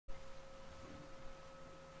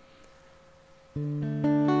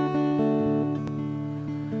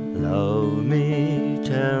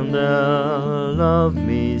tender, love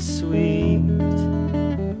me sweet,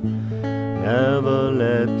 never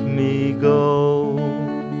let me go.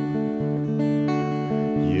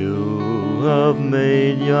 You have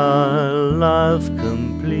made your life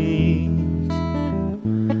complete,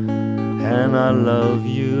 and I love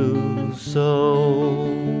you so.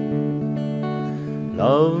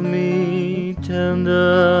 Love me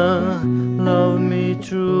tender, love me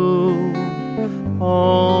true,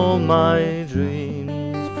 all my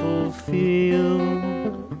dreams fulfill.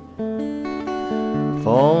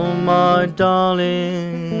 For my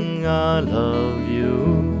darling, I love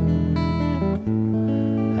you,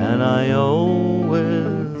 and I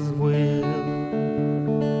always will.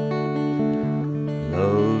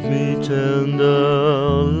 Love me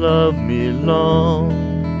tender, love me long,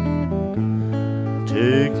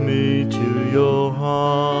 take me to your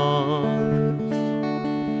heart,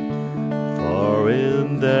 for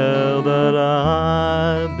in there that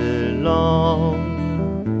I belong,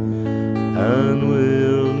 and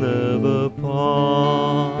will never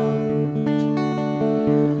part.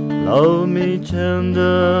 Love me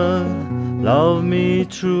tender, love me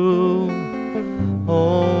true,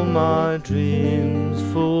 all my dreams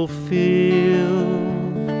fulfill.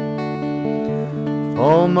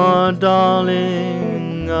 For my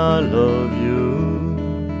darling, I love you,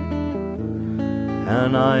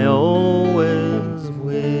 and I always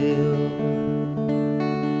will.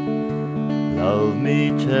 Love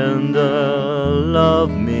me tender,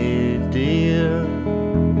 love me dear,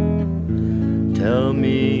 tell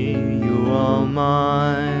me you are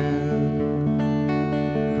mine.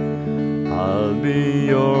 I'll be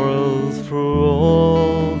yours through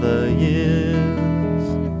all the years,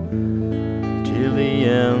 till the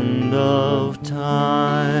end of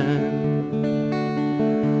time.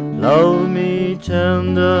 Love me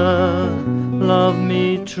tender, love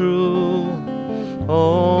me true,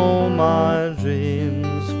 all my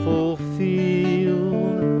dreams fulfill.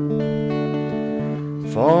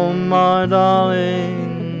 For my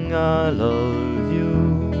darling, I love you,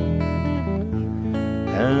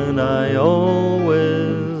 and I always